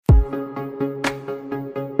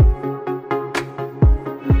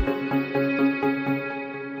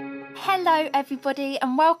everybody,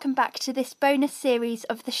 and welcome back to this bonus series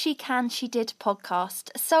of the She Can, She Did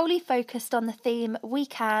podcast, solely focused on the theme We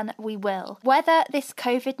Can, We Will. Weather this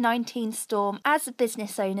COVID-19 storm as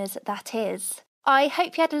business owners, that is. I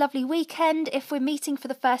hope you had a lovely weekend. If we're meeting for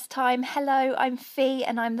the first time, hello, I'm Fee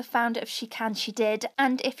and I'm the founder of She Can, She Did.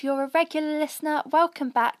 And if you're a regular listener, welcome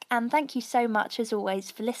back and thank you so much as always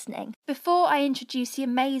for listening. Before I introduce the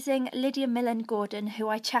amazing Lydia Millen-Gordon, who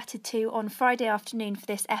I chatted to on Friday afternoon for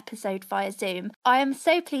this episode via Zoom, I am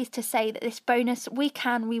so pleased to say that this bonus We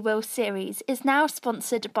Can, We Will series is now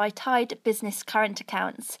sponsored by Tide Business Current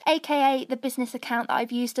Accounts, aka the business account that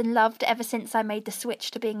I've used and loved ever since I made the switch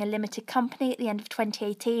to being a limited company at the end of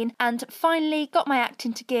 2018 and finally got my act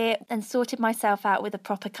into gear and sorted myself out with a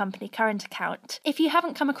proper company current account. If you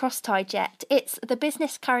haven't come across Tide yet, it's the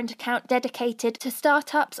business current account dedicated to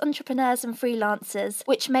startups, entrepreneurs and freelancers,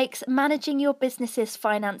 which makes managing your business's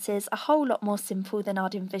finances a whole lot more simple than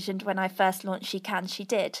I'd envisioned when I first launched She Can, She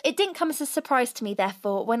Did. It didn't come as a surprise to me,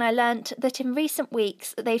 therefore, when I learnt that in recent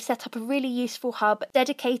weeks they've set up a really useful hub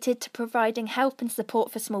dedicated to providing help and support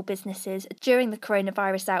for small businesses during the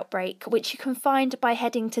coronavirus outbreak, which you can find by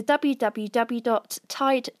heading to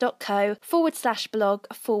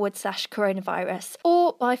www.tide.co/blog/coronavirus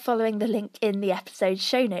or by following the link in the episode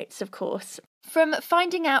show notes, of course. From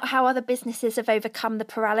finding out how other businesses have overcome the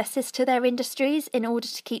paralysis to their industries in order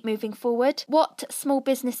to keep moving forward, what small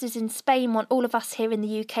businesses in Spain want all of us here in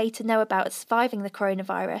the UK to know about surviving the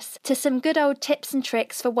coronavirus, to some good old tips and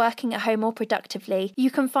tricks for working at home more productively, you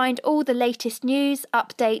can find all the latest news,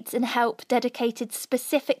 updates and help dedicated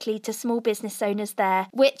specifically to small business owners there,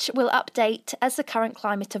 which will update as the current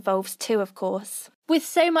climate evolves too, of course. With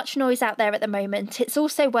so much noise out there at the moment, it's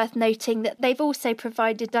also worth noting that they've also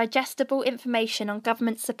provided digestible information on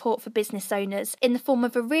government support for business owners in the form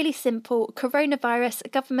of a really simple coronavirus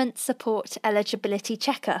government support eligibility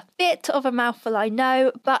checker. Bit of a mouthful, I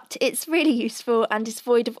know, but it's really useful and is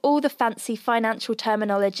void of all the fancy financial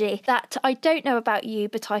terminology that I don't know about you,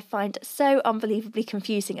 but I find so unbelievably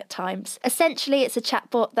confusing at times. Essentially, it's a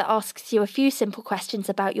chatbot that asks you a few simple questions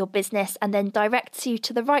about your business and then directs you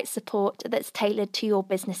to the right support that's tailored to your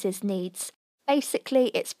business's needs.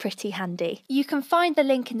 Basically, it's pretty handy. You can find the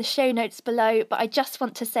link in the show notes below, but I just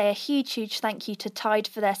want to say a huge thank you to Tide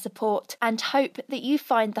for their support and hope that you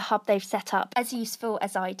find the hub they've set up as useful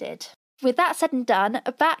as I did. With that said and done,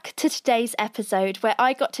 back to today's episode where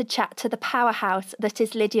I got to chat to the powerhouse that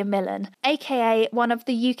is Lydia Millen, aka one of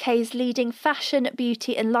the UK's leading fashion,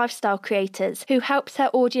 beauty and lifestyle creators who helps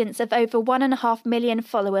her audience of over 1.5 million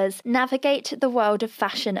followers navigate the world of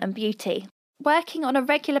fashion and beauty. Working on a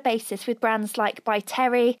regular basis with brands like By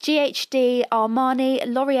Terry, GHD, Armani,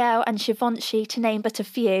 L'Oreal and Givenchy to name but a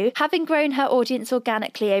few, having grown her audience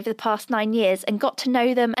organically over the past 9 years and got to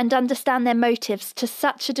know them and understand their motives to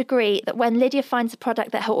such a degree that when Lydia finds a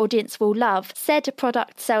product that her audience will love, said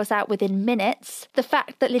product sells out within minutes. The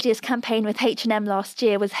fact that Lydia's campaign with H&M last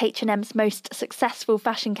year was H&M's most successful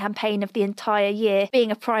fashion campaign of the entire year,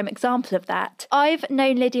 being a prime example of that. I've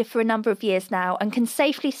known Lydia for a number of years now and can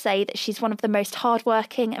safely say that she's one of the most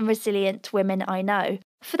hardworking and resilient women I know.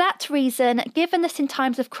 For that reason, given that in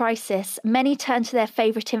times of crisis, many turn to their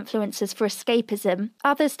favourite influencers for escapism,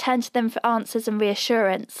 others turn to them for answers and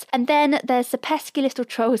reassurance, and then there's the pesky little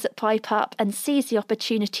trolls that pipe up and seize the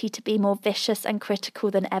opportunity to be more vicious and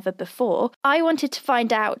critical than ever before, I wanted to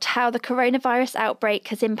find out how the coronavirus outbreak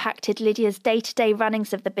has impacted Lydia's day-to-day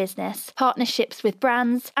runnings of the business, partnerships with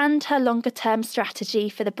brands, and her longer-term strategy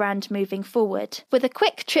for the brand moving forward. With a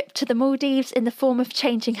quick trip to the Maldives in the form of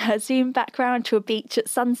changing her Zoom background to a beach at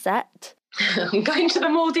sunset. I'm going to the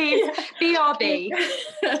Maldives, BRB.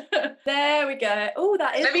 There we go. Oh,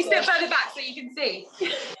 that is. Let me step further back so you can see.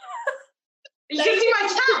 You can see my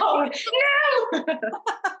towel. No. No,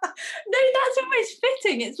 that's almost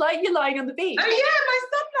fitting. It's like you're lying on the beach. Oh yeah, my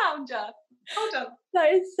sun lounger. Hold on.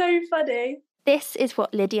 That is so funny. This is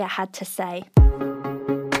what Lydia had to say.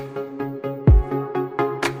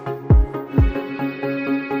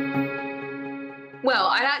 Well,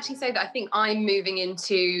 I'd actually say that I think I'm moving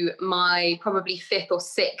into my probably 5th or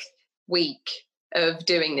 6th week of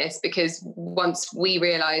doing this, because once we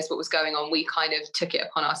realised what was going on, we kind of took it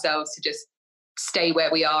upon ourselves to just stay where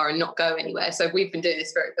we are and not go anywhere. So we've been doing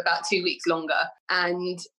this for about 2 weeks longer.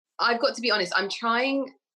 And I've got to be honest, I'm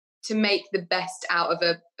trying to make the best out of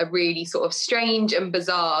a really sort of strange and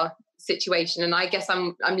bizarre situation. And I guess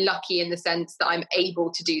I'm lucky in the sense that I'm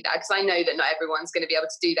able to do that, because I know that not everyone's going to be able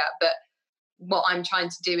to do that. But what I'm trying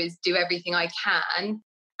to do is do everything I can,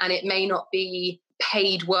 and it may not be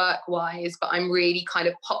paid work wise, but I'm really kind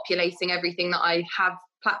of populating everything that I have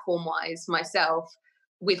platform wise myself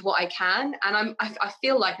with what I can. And I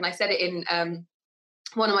feel like, and I said it in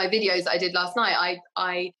one of my videos that I did last night,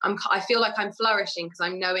 I feel like I'm flourishing because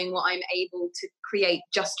I'm knowing what I'm able to create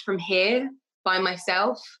just from here by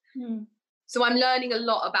myself. So I'm learning a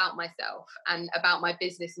lot about myself and about my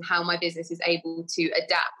business and how my business is able to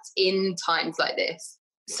adapt in times like this.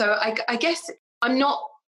 So I guess I'm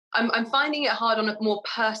finding it hard on a more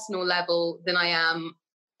personal level than I am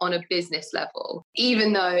on a business level,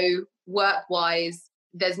 even though work-wise,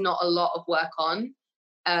 there's not a lot of work on.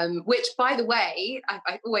 Which, by the way,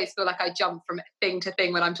 I always feel like I jump from thing to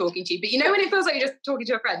thing when I'm talking to you. But you know when it feels like you're just talking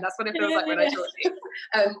to a friend? That's what it feels like when I talk to you.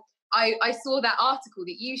 I saw that article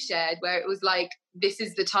that you shared where it was like, this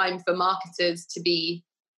is the time for marketers to be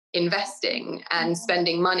investing and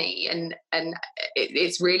spending money, and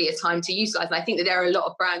it's really a time to utilize. And I think that there are a lot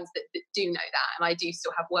of brands that do know that, and I do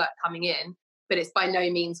still have work coming in, but it's by no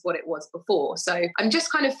means what it was before. So I'm just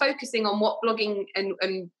kind of focusing on what blogging and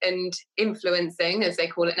influencing, as they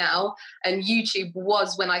call it now, and YouTube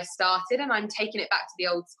was when I started, and I'm taking it back to the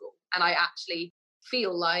old school. And I actually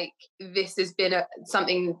feel like this has been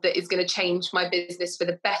something that is going to change my business for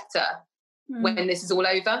the better when this is all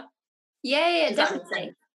over. Yeah,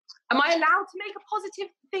 definitely. Am I allowed to make a positive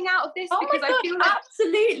thing out of this? Oh because my God, I feel like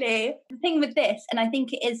absolutely. The thing with this, and I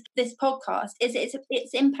think it is this podcast, is it's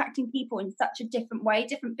impacting people in such a different way,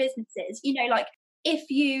 different businesses. You know, like if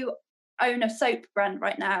you own a soap brand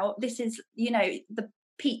right now, this is, you know, the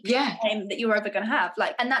peak time that you're ever going to have.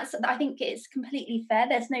 Like, and that's, I think it's completely fair.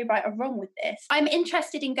 There's no right or wrong with this. I'm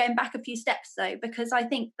interested in going back a few steps though, because I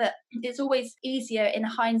think that it's always easier in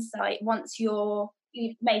hindsight once you've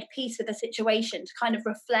made peace with the situation to kind of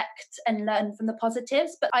reflect and learn from the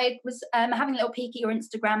positives. But I was having a little peek at your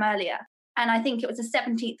Instagram earlier, and I think it was the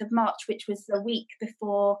 17th of March, which was the week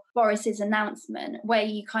before Boris's announcement, where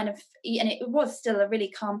you kind of, and it was still a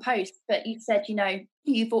really calm post, but you said, you know,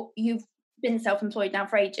 you've been self-employed now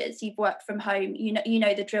for ages, you've worked from home, you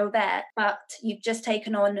know the drill there, but you've just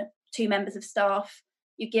taken on 2 members of staff,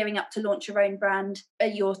 you're gearing up to launch your own brand,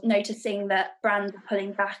 you're noticing that brands are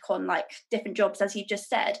pulling back on like different jobs, as you just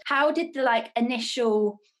said. How did the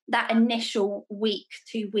initial week,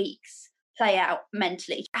 2 weeks play out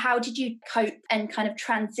mentally? How did you cope and kind of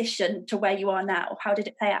transition to where you are now? How did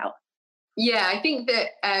it play out? Yeah, I think that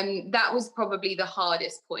that was probably the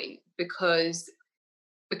hardest point, because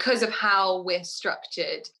of how we're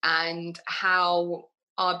structured and how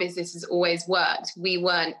our business has always worked, we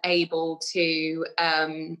weren't able to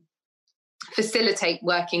facilitate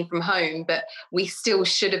working from home, but we still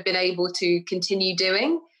should have been able to continue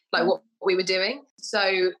doing what we were doing.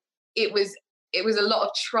 So it was a lot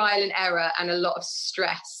of trial and error and a lot of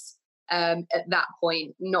stress at that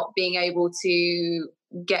point, not being able to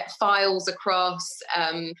get files across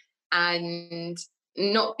and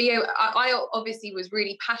not be able, I obviously was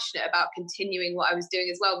really passionate about continuing what I was doing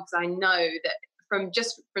as well, because I know that from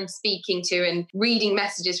speaking to and reading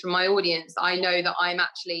messages from my audience, I know that I'm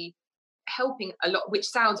actually helping a lot, which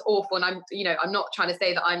sounds awful, and I'm not trying to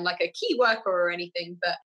say that I'm like a key worker or anything,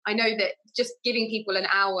 but I know that just giving people an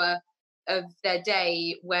hour of their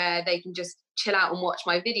day where they can just chill out and watch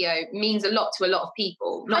my video means a lot to a lot of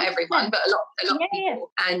people. Not 100%. Everyone, but a lot of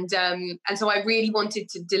people. And so I really wanted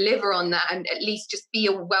to deliver on that and at least just be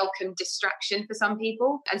a welcome distraction for some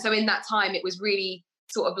people. And so in that time, it was really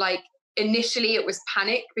sort of like, initially it was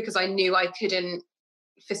panic, because I knew I couldn't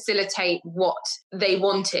facilitate what they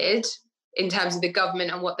wanted in terms of the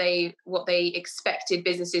government and what they expected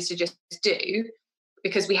businesses to just do,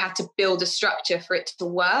 because we had to build a structure for it to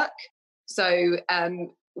work. So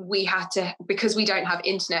we had to, because we don't have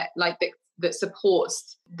internet that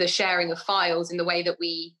supports the sharing of files in the way that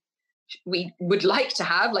we would like to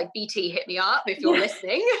have, like BT, hit me up if you're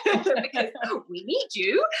listening, because we need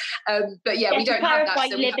you. But yeah, we don't have that.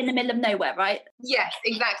 So you live in the middle of nowhere, right? Yes,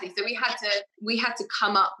 exactly. So we had to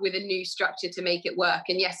come up with a new structure to make it work.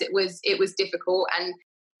 And yes, it was difficult, and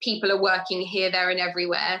people are working here, there, and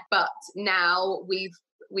everywhere. But now we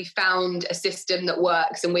found a system that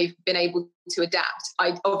works, and we've been able to adapt.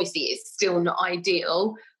 Obviously, it's still not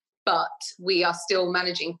ideal, but we are still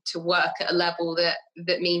managing to work at a level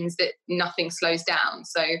that means that nothing slows down.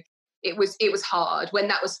 So it was hard when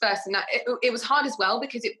that was first, and that it was hard as well,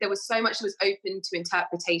 because there was so much that was open to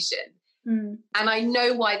interpretation. And I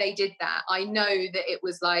know why they did that. I know that it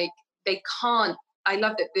was like, they can't. I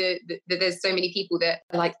love that that there's so many people that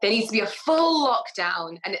are like, there needs to be a full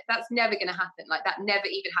lockdown, and that's never going to happen. Like, that never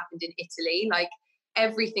even happened in Italy. Like,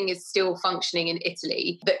 everything is still functioning in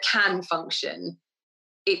Italy that can function.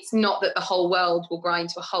 It's not that the whole world will grind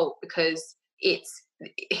to a halt, because it's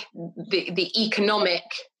the economic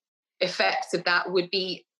effects of that would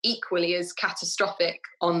be equally as catastrophic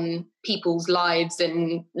on people's lives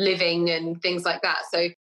and living and things like that. So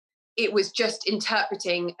it was just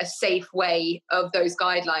interpreting a safe way of those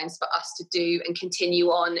guidelines for us to do and continue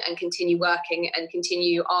on and continue working and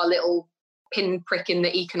continue our little pinprick in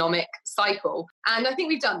the economic cycle. And I think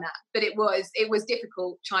we've done that, but it was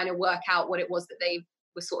difficult trying to work out what it was that they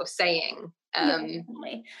were sort of saying.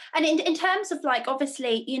 Definitely. And in terms of like,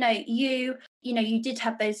 obviously, you did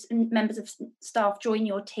have those members of staff join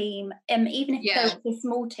your team, even if there was a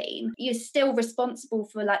small team, you're still responsible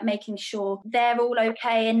for like making sure they're all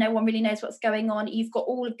okay and no one really knows what's going on. You've got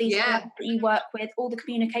all of these that you work with, all the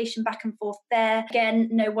communication back and forth there. Again,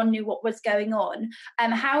 no one knew what was going on.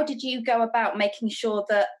 How did you go about making sure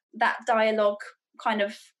that dialogue kind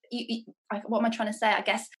of, what am I trying to say? I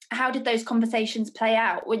guess, how did those conversations play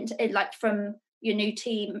out, like from your new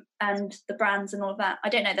team and the brands and all of that? I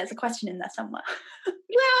don't know. There's a question in there somewhere. Well,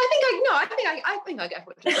 I think I get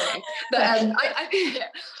what you're saying. But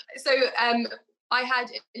I had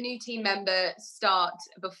a new team member start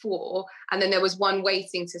before, and then there was one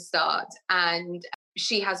waiting to start, and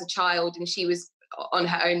she has a child, and she was on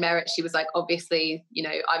her own merit. She was like, obviously,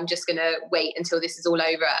 I'm just going to wait until this is all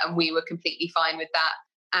over, and we were completely fine with that.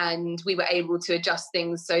 And we were able to adjust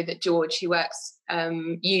things so that George, who works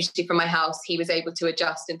usually from my house, he was able to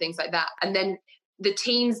adjust and things like that. And then the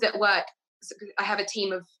teams that work, so I have a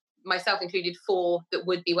team of, myself included, 4 that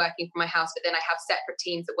would be working from my house, but then I have separate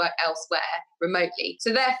teams that work elsewhere remotely.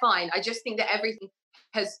 So they're fine. I just think that everything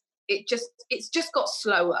it's just got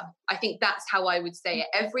slower. I think that's how I would say it.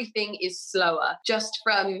 Everything is slower, just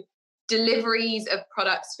from deliveries of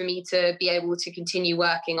products for me to be able to continue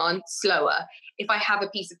working on, slower. If I have a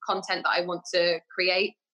piece of content that I want to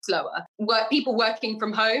create, slower. People working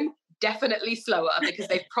from home, definitely slower, because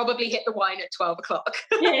they've probably hit the wine at 12 o'clock.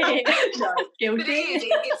 But I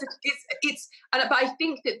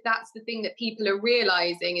think that's the thing that people are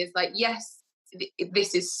realizing is like, yes,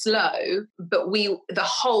 this is slow, but the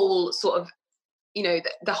whole sort of,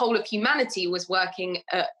 the whole of humanity was working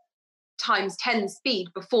at times 10 speed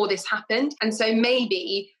before this happened. And so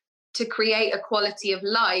maybe to create a quality of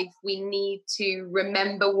life, we need to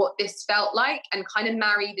remember what this felt like and kind of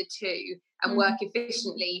marry the two and work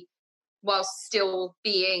efficiently whilst still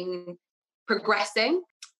being progressing.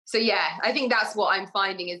 So yeah, I think that's what I'm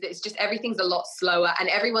finding, is that it's just everything's a lot slower and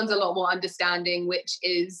everyone's a lot more understanding, which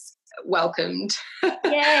is welcomed.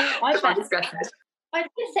 Yeah, I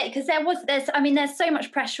would say, because there's so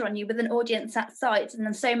much pressure on you with an audience that size, and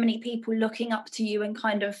then so many people looking up to you, and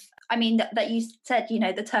kind of, that you said,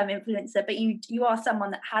 the term influencer, but you are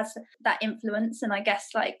someone that has that influence, and I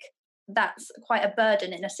guess like that's quite a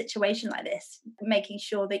burden in a situation like this, making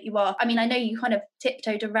sure that you are, I know you kind of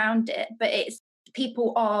tiptoed around it, but it's,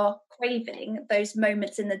 people are craving those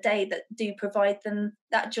moments in the day that do provide them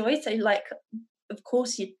that joy. So like, of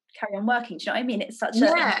course you carry on working. Do you know what I mean? It's such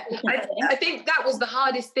I think that was the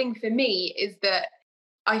hardest thing for me, is that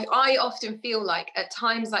I often feel like at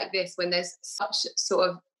times like this, when there's such sort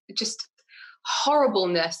of just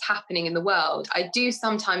horribleness happening in the world, I do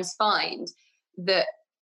sometimes find that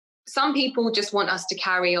some people just want us to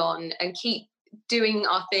carry on and keep doing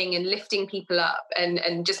our thing and lifting people up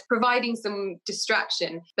and just providing some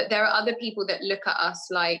distraction. But there are other people that look at us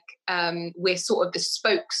like we're sort of the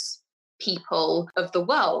spokespeople of the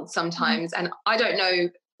world sometimes. And I don't know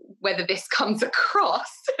whether this comes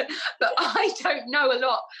across, but I don't know a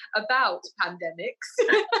lot about pandemics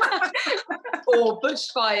or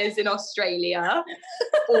bushfires in Australia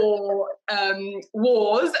or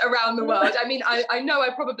wars around the world. I know I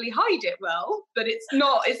probably hide it well, but it's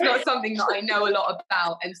not something that I know a lot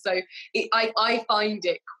about. And so I find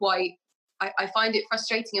it I find it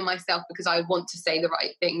frustrating in myself, because I want to say the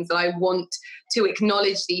right things and I want to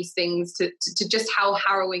acknowledge these things to just how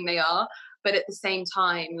harrowing they are. But at the same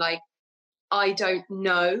time, like, I don't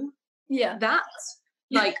know that.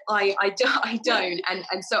 Like, I don't. And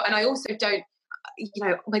I also don't,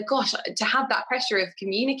 oh my gosh, to have that pressure of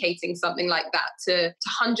communicating something like that to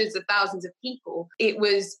hundreds of thousands of people, it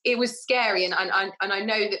was scary. And I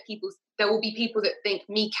know that there will be people that think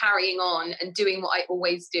me carrying on and doing what I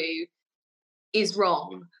always do is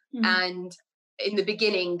wrong. And in the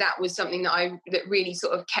beginning, that was something that really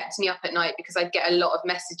sort of kept me up at night, because I'd get a lot of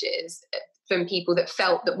messages from people that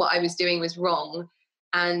felt that what I was doing was wrong.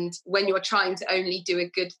 And when you're trying to only do a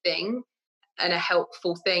good thing and a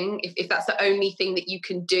helpful thing, if that's the only thing that you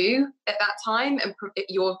can do at that time, and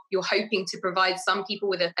you're hoping to provide some people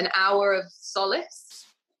with an hour of solace,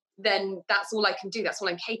 then that's all I can do. That's all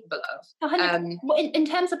I'm capable of. In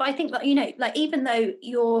terms of, I think that, like, even though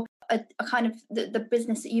you're a kind of the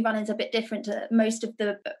business that you run is a bit different to most of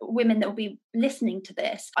the women that will be listening to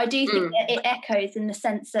this. I do think that it echoes in the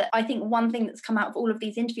sense that I think one thing that's come out of all of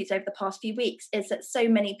these interviews over the past few weeks is that so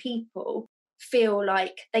many people feel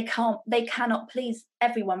like they cannot please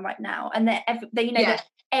everyone right now, and that that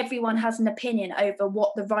everyone has an opinion over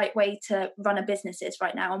what the right way to run a business is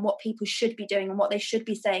right now, and what people should be doing and what they should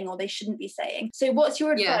be saying or they shouldn't be saying. So what's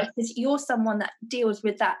your advice? Because you're someone that deals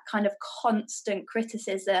with that kind of constant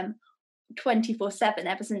criticism 24/7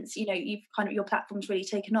 ever since you've kind of, your platform's really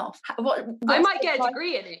taken off. I might get a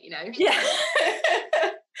degree in it, Yeah.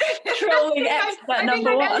 Trolling expert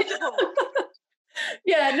number one.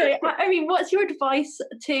 Yeah, no, I mean, what's your advice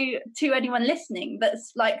to anyone listening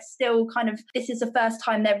that's like still kind of, this is the first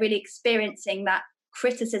time they're really experiencing that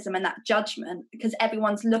criticism and that judgment, because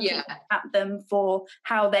everyone's looking at them for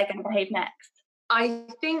how they're going to behave next? I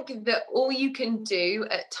think that all you can do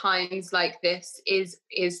at times like this is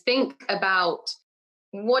think about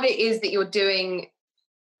what it is that you're doing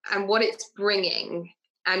and what it's bringing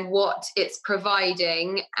and what it's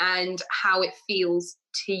providing and how it feels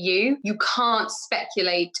to you. You can't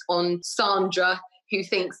speculate on Sandra, who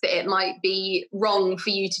thinks that it might be wrong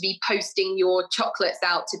for you to be posting your chocolates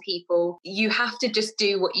out to people. You have to just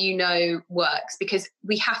do what you know works, because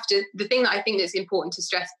the thing that I think that's important to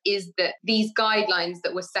stress is that these guidelines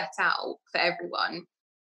that were set out for everyone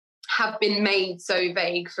have been made so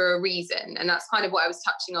vague for a reason. And that's kind of what I was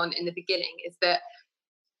touching on in the beginning, is that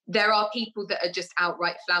there are people that are just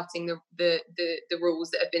outright flouting the rules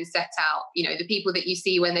that have been set out. The people that you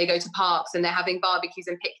see when they go to parks and they're having barbecues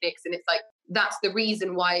and picnics, and it's like, that's the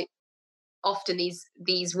reason why often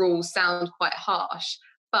these rules sound quite harsh.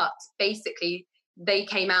 But basically, they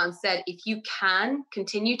came out and said, if you can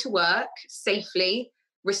continue to work safely,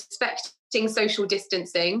 respecting social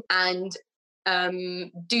distancing, and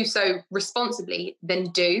do so responsibly, then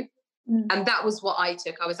do. And that was what I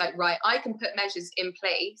took. I was like, right, I can put measures in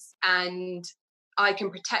place and I can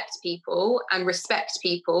protect people and respect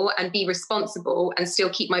people and be responsible and still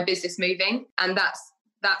keep my business moving. And that's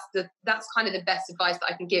kind of the best advice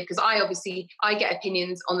that I can give, because I get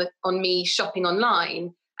opinions on me shopping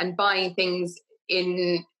online and buying things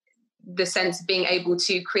in the sense of being able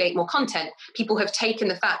to create more content. People have taken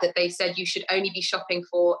the fact that they said you should only be shopping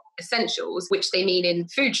for essentials, which they mean in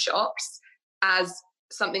food shops, as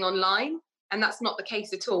something online, and that's not the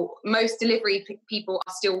case at all. Most delivery people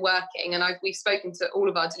are still working, and we've spoken to all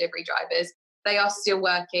of our delivery drivers. They are still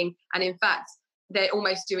working, and in fact they're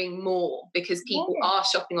almost doing more, because people are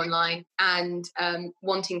shopping online and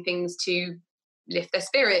wanting things to lift their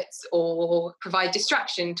spirits or provide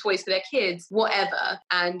distraction, toys for their kids, whatever.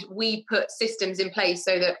 And we put systems in place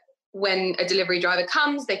so that when a delivery driver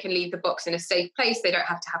comes, they can leave the box in a safe place. They don't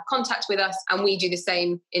have to have contact with us, and we do the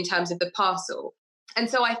same in terms of the parcel. And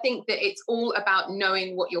so I think that it's all about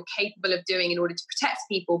knowing what you're capable of doing in order to protect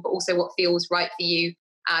people, but also what feels right for you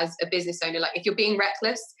as a business owner. Like, if you're being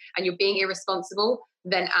reckless and you're being irresponsible,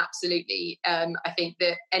 then absolutely, I think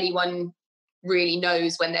that anyone really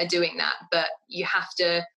knows when they're doing that. But you have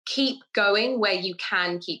to keep going where you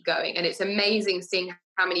can keep going. And it's amazing seeing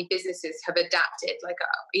how many businesses have adapted. Like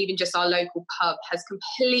even just our local pub has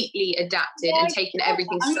completely adapted and taken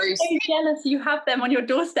everything I'm so jealous you have them on your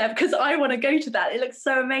doorstep, because I want to go to that. It looks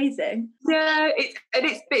so amazing. Yeah,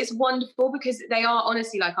 it's wonderful, because they are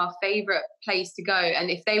honestly like our favourite place to go.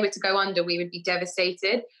 And if they were to go under, we would be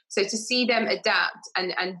devastated. So to see them adapt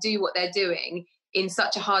and do what they're doing in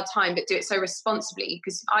such a hard time, but do it so responsibly,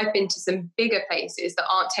 because I've been to some bigger places that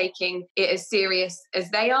aren't taking it as serious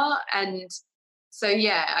as they are. And so,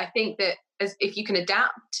 yeah, I think that if you can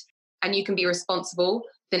adapt and you can be responsible,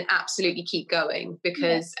 then absolutely keep going,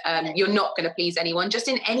 because you're not going to please anyone. Just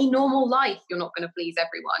in any normal life, you're not going to please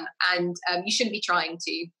everyone, and you shouldn't be trying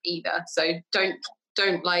to either. So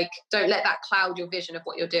don't let that cloud your vision of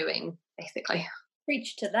what you're doing, basically.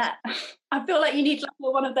 Preach to that. I feel like you need like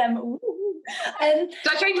one of them. Did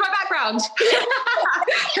I change my background?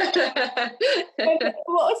 What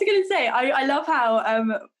was I going to say? I love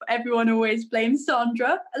how everyone always blames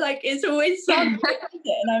Sandra. Like, it's always Sandra.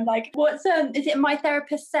 And I'm like, what's is it My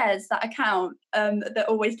Therapist Says, that account that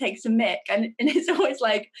always takes a mick, and it's always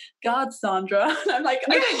like, God, Sandra. And I'm like,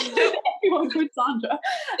 everyone called Sandra.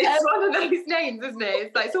 It's one of those names, isn't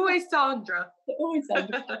it? It's always Sandra. Always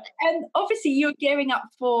Sandra. And obviously you're gearing up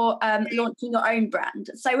for launching your own brand.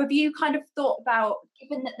 So have you kind of thought about,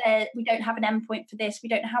 given that we don't have an endpoint for this, we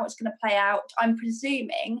don't know how it's going to play out, I'm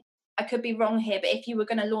presuming, I could be wrong here, but if you were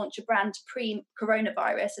going to launch a brand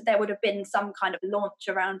pre-coronavirus, there would have been some kind of launch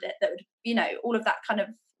around it that would, all of that kind of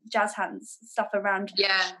jazz hands stuff around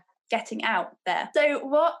getting out there. So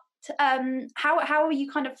what How are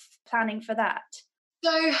you kind of planning for that?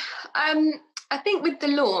 So I think with the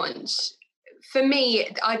launch, for me,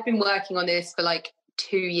 I've been working on this for like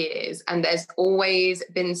 2 years, and there's always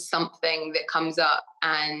been something that comes up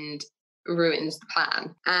and ruins the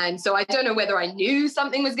plan. And so I don't know whether I knew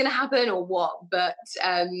something was going to happen or what, but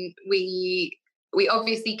we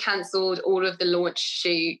obviously cancelled all of the launch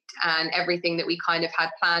shoot and everything that we kind of had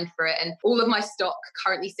planned for it. And all of my stock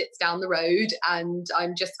currently sits down the road, and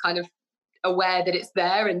I'm just kind of aware that it's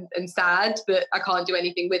there and sad that I can't do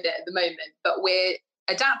anything with it at the moment. But we're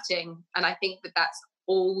adapting, and I think that that's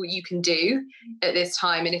all you can do at this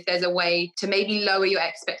time. And if there's a way to maybe lower your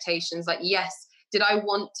expectations, like, yes, did I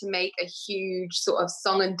want to make a huge sort of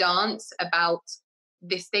song and dance about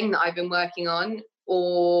this thing that I've been working on?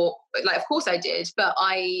 Or like, of course I did, but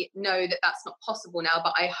I know that that's not possible now.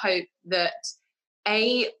 But I hope that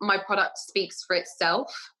my product speaks for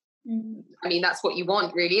itself. I mean, that's what you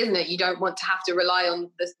want, really, isn't it? You don't want to have to rely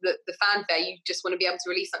on the fanfare. You just want to be able to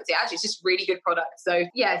release something. So actually, it's just really good product. So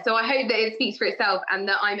yeah, so I hope that it speaks for itself, and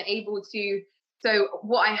that I'm able to. So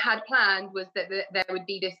what I had planned was that there would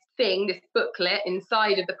be this booklet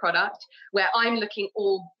inside of the product, where I'm looking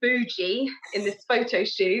all bougie in this photo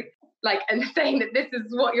shoot, like, and saying that this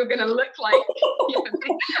is what you're going to look like.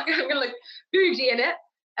 I'm going to look bougie in it.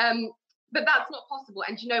 But that's not possible.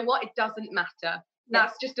 And you know what? It doesn't matter.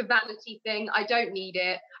 That's just a vanity thing. I don't need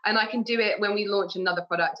it. And I can do it when we launch another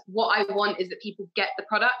product. What I want is that people get the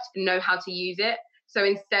product and know how to use it. So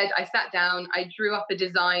instead, I sat down, I drew up a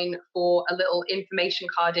design for a little information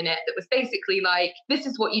card in it that was basically like, this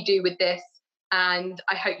is what you do with this, and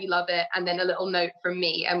I hope you love it. And then a little note from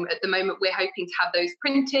me. And at the moment, we're hoping to have those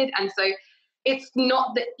printed. And so it's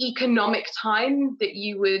not the economic time that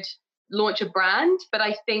you would launch a brand, but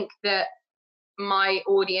I think that my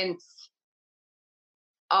audience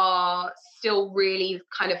are still really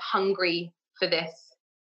kind of hungry for this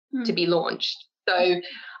to be launched. So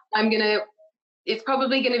it's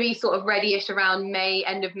probably going to be sort of ready-ish around May,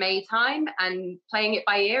 end of May time, and playing it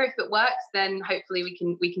by ear. If it works, then hopefully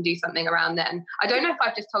we can do something around then. I don't know if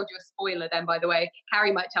I've just told you a spoiler then, by the way.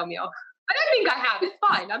 Carrie might tell me off. I don't think I have. It's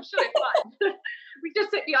fine. I'm sure it's fine. We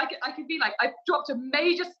just I could be like, I've dropped a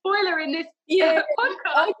major spoiler in this podcast.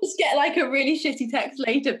 I'll just get like a really shitty text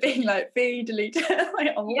later being like, "Be deleted." Like,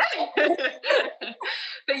 oh. Yeah.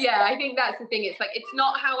 But yeah, I think that's the thing. It's like, it's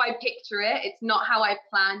not how I picture it. It's not how I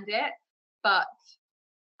planned it. But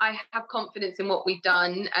I have confidence in what we've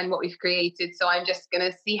done and what we've created. So I'm just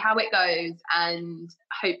going to see how it goes and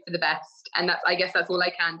hope for the best. And I guess that's all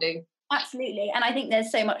I can do. Absolutely. And I think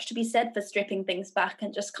there's so much to be said for stripping things back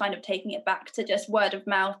and just kind of taking it back to just word of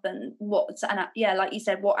mouth and like you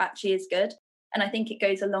said, what actually is good. And I think it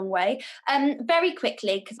goes a long way. Very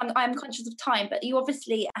quickly, because I'm conscious of time, but you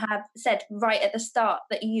obviously have said right at the start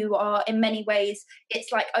that you are, in many ways,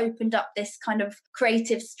 it's like opened up this kind of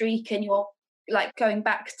creative streak, and you're like going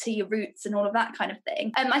back to your roots and all of that kind of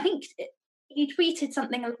thing. I think you tweeted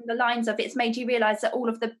something along the lines of, it's made you realise that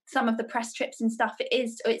some of the press trips and stuff,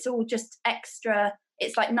 it's all just extra.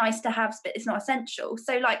 It's like nice to have, but it's not essential.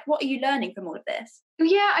 So like, what are you learning from all of this?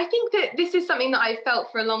 Yeah, I think that this is something that I've felt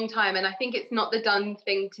for a long time, and I think it's not the done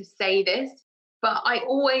thing to say this, but I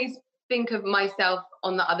always think of myself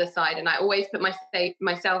on the other side, and I always put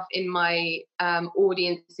myself in my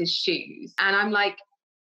audience's shoes. And I'm like,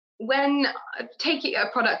 when taking a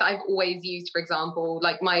product that I've always used, for example,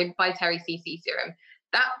 like my By Terry CC serum,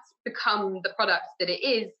 that's become the product that it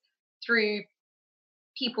is through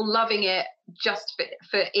people loving it just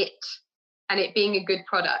for it and it being a good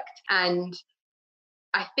product. And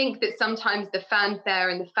I think that sometimes the fanfare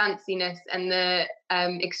and the fanciness and the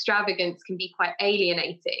extravagance can be quite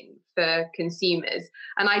alienating for consumers.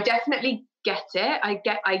 And I definitely get it. I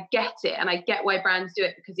get it. And I get why brands do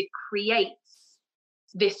it, because it creates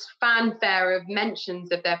this fanfare of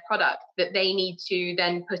mentions of their product that they need to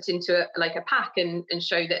then put into a pack and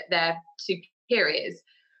show that they're superiors.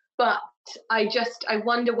 But I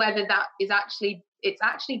wonder whether it's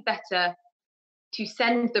actually better to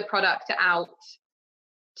send the product out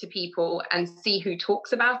to people and see who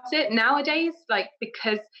talks about it nowadays,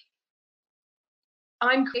 because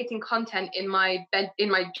I'm creating content in my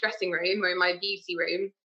dressing room or in my beauty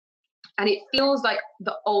room, and it feels like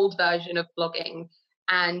the old version of blogging,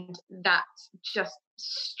 and that's just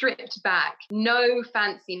stripped back, no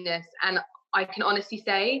fanciness. And I can honestly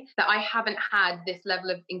say that I haven't had this level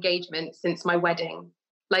of engagement since my wedding.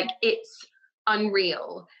 Like, it's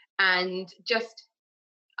unreal. And just,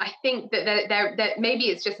 I think that there maybe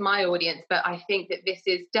it's just my audience, but I think that this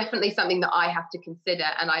is definitely something that I have to consider,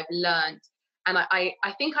 and I've learned. And I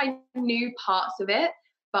think I knew parts of it,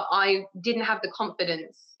 but I didn't have the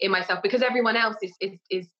confidence in myself because everyone else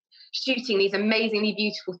is shooting these amazingly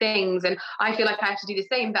beautiful things, and I feel like I have to do the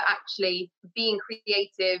same. But actually being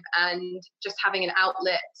creative and just having an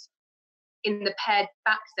outlet in the pared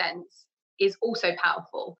back sense is also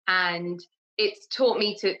powerful, and it's taught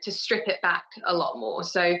me to strip it back a lot more.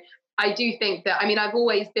 So I do think that, I mean, I've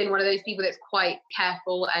always been one of those people that's quite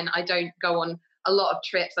careful, and I don't go on a lot of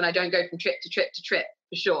trips, and I don't go from trip to trip to trip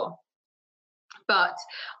for sure. But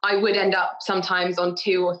I would end up sometimes on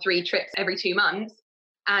 2 or 3 trips every 2 months.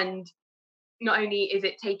 And not only is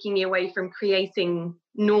it taking me away from creating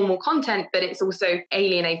normal content, but it's also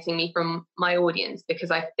alienating me from my audience,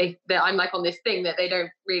 because I'm like on this thing that they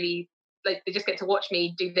don't really like. They just get to watch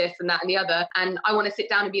me do this and that and the other. And I want to sit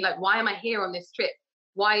down and be like, why am I here on this trip?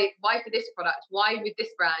 Why for this product? Why with this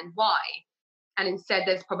brand? Why? And instead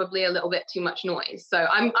there's probably a little bit too much noise. So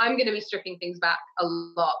I'm going to be stripping things back a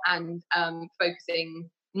lot and focusing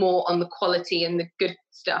more on the quality and the good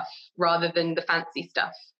stuff rather than the fancy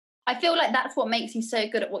stuff. I feel like that's what makes you so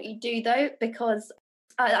good at what you do, though, because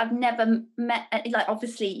I've never met, like,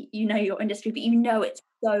 obviously you know your industry, but you know it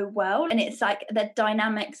so well, and it's like the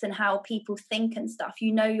dynamics and how people think and stuff.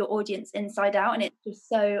 You know your audience inside out, and it's just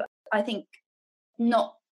so, I think,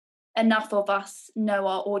 not enough of us know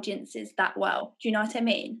our audiences that well. Do you know what I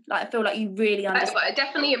mean? Like, I feel like you really understand.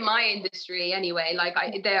 Definitely in my industry anyway, like I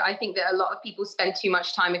think that a lot of people spend too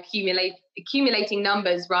much time accumulating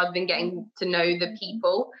numbers rather than getting to know the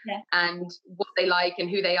people and what they like and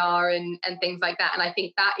who they are and things like that. And I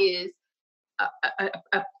think that is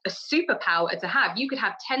a superpower to have. You could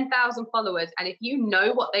have 10,000 followers, and if you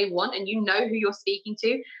know what they want and you know who you're speaking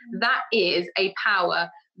to, that is a power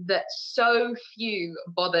that so few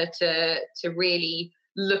bother to really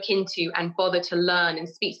look into and bother to learn and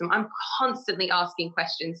speak to them. I'm constantly asking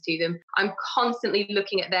questions to them. I'm constantly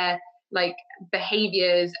looking at their like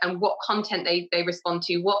behaviors and what content they respond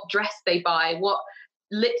to, what dress they buy, what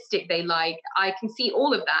lipstick they like. I can see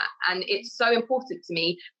all of that, and it's so important to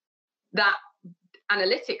me, that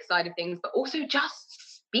analytics side of things, but also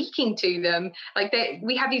just speaking to them. Like,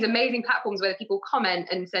 we have these amazing platforms where people comment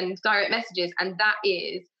and send direct messages, and that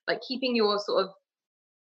is like keeping your sort of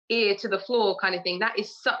ear to the floor kind of thing. That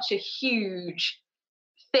is such a huge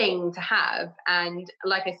thing to have. And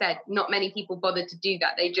like I said, not many people bother to do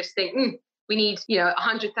that. They just think, we need,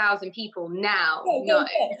 100,000 people now. Go.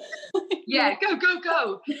 Yeah,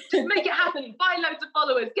 go. Just make it happen. Buy loads of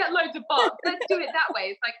followers, get loads of bots. Let's do it that way.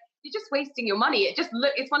 It's like, you're just wasting your money.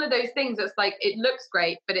 It's one of those things that's like, it looks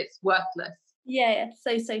great, but it's worthless. Yeah,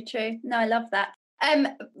 so true. No, I love that.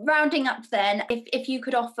 Rounding up then, if you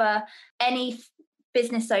could offer any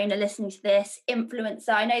business owner listening to this, influencer,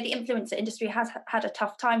 I know the influencer industry has had a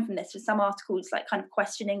tough time from this, with some articles like kind of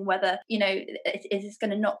questioning whether, is this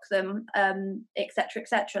going to knock them,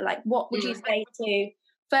 etc. Like, what would you say to,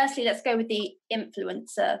 firstly, let's go with the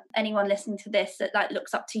influencer, anyone listening to this that like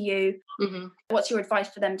looks up to you, what's your advice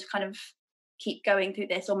for them to kind of keep going through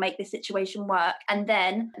this or make this situation work? And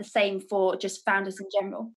then the same for just founders in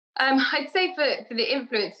general. I'd say for the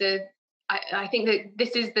influencer, I think that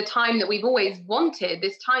this is the time that we've always wanted,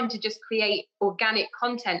 this time to just create organic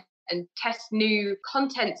content and test new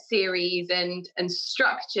content series and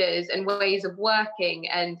structures and ways of working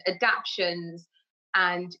and adaptions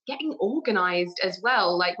and getting organized as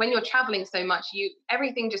well. Like, when you're traveling so much,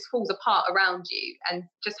 everything just falls apart around you, and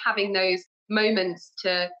just having those moments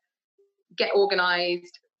to get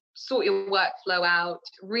organized, sort your workflow out,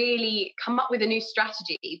 really come up with a new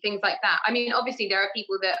strategy, things like that. I mean, obviously there are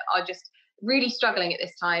people that are just really struggling at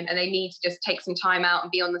this time, and they need to just take some time out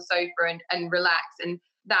and be on the sofa and relax, and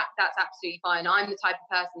that's absolutely fine. I'm the type of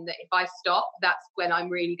person that if I stop, that's when I'm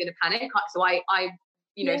really going to panic. So I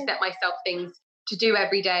set myself things to do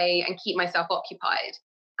every day and keep myself occupied,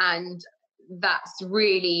 and that's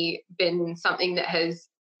really been something that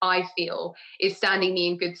I feel is standing me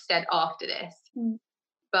in good stead after this.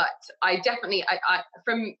 But I definitely, I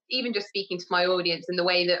from even just speaking to my audience and the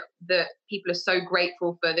way that people are so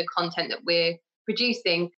grateful for the content that we're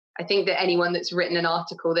producing, I think that anyone that's written an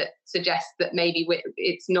article that suggests that maybe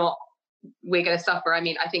we're going to suffer. I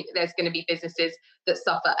mean, I think there's going to be businesses that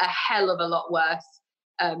suffer a hell of a lot worse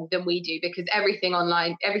than we do, because everything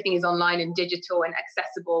is online and digital and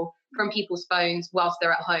accessible from people's phones whilst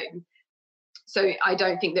they're at home. So I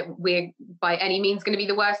don't think that we're by any means going to be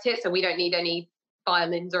the worst hit. So we don't need any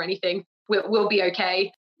violins or anything. We'll be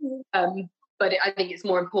okay. But I think it's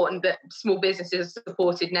more important that small businesses are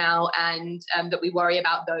supported now, and that we worry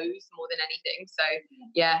about those more than anything. So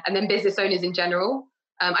yeah, and then business owners in general.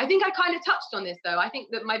 I think I kind of touched on this though. I think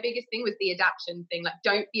that my biggest thing was the adaptation thing. Like,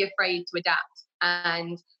 don't be afraid to adapt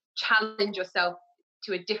and challenge yourself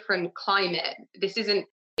to a different climate.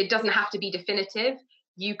 It doesn't have to be definitive.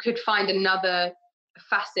 You could find another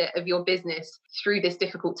facet of your business through this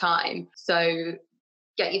difficult time. So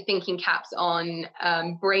get your thinking caps on,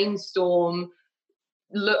 brainstorm,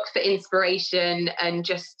 look for inspiration, and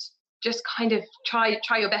just kind of try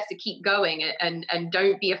your best to keep going, and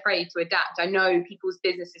don't be afraid to adapt. I know people's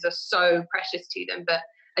businesses are so precious to them, but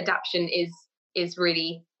adaptation is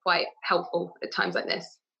really quite helpful at times like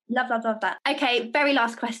this. Love that. Okay, very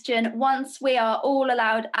last question. Once we are all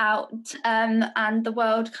allowed out and the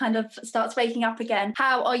world kind of starts waking up again,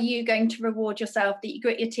 how are you going to reward yourself that you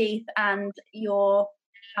grit your teeth and you're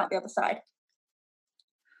out the other side?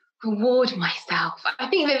 Reward myself. I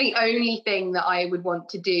think that the only thing that I would want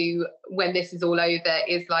to do when this is all over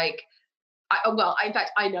is like, in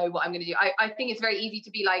fact, I know what I'm going to do. I think it's very easy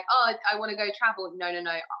to be like, oh, I want to go travel. No.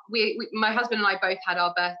 We my husband and I both had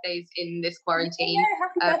our birthdays in this quarantine.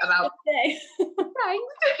 About thanks,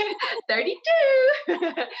 32.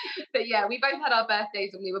 But yeah, we both had our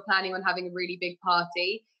birthdays and we were planning on having a really big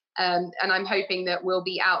party. And I'm hoping that we'll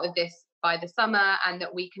be out of this by the summer, and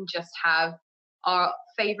that we can just have our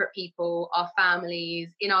favorite people, our families,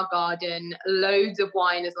 in our garden, loads of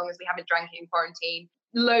wine as long as we haven't drank it in quarantine,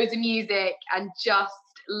 loads of music, and just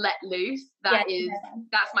let loose.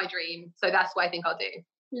 That's my dream. So that's what I think I'll do.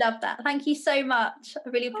 Love that. Thank you so much. I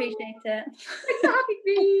really appreciate it. Thanks for having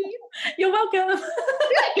me. You're welcome.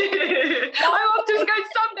 I want to go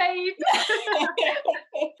sunbathe.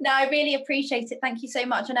 No, I really appreciate it. Thank you so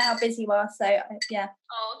much. I know how busy you are, so yeah.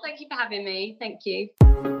 Oh, thank you for having me. Thank you.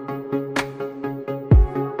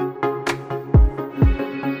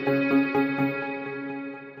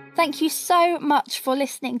 Thank you so much for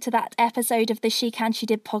listening to that episode of the She Can She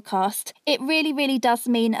Did podcast. It really, really does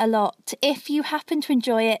mean a lot. If you happen to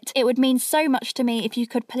enjoy it, it would mean so much to me if you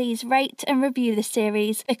could please rate and review the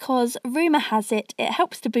series, because rumour has it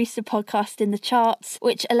helps to boost the podcast in the charts,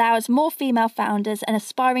 which allows more female founders and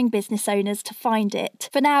aspiring business owners to find it.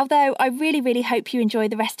 For now, though, I really, really hope you enjoy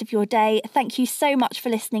the rest of your day. Thank you so much for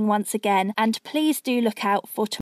listening once again, and please do look out for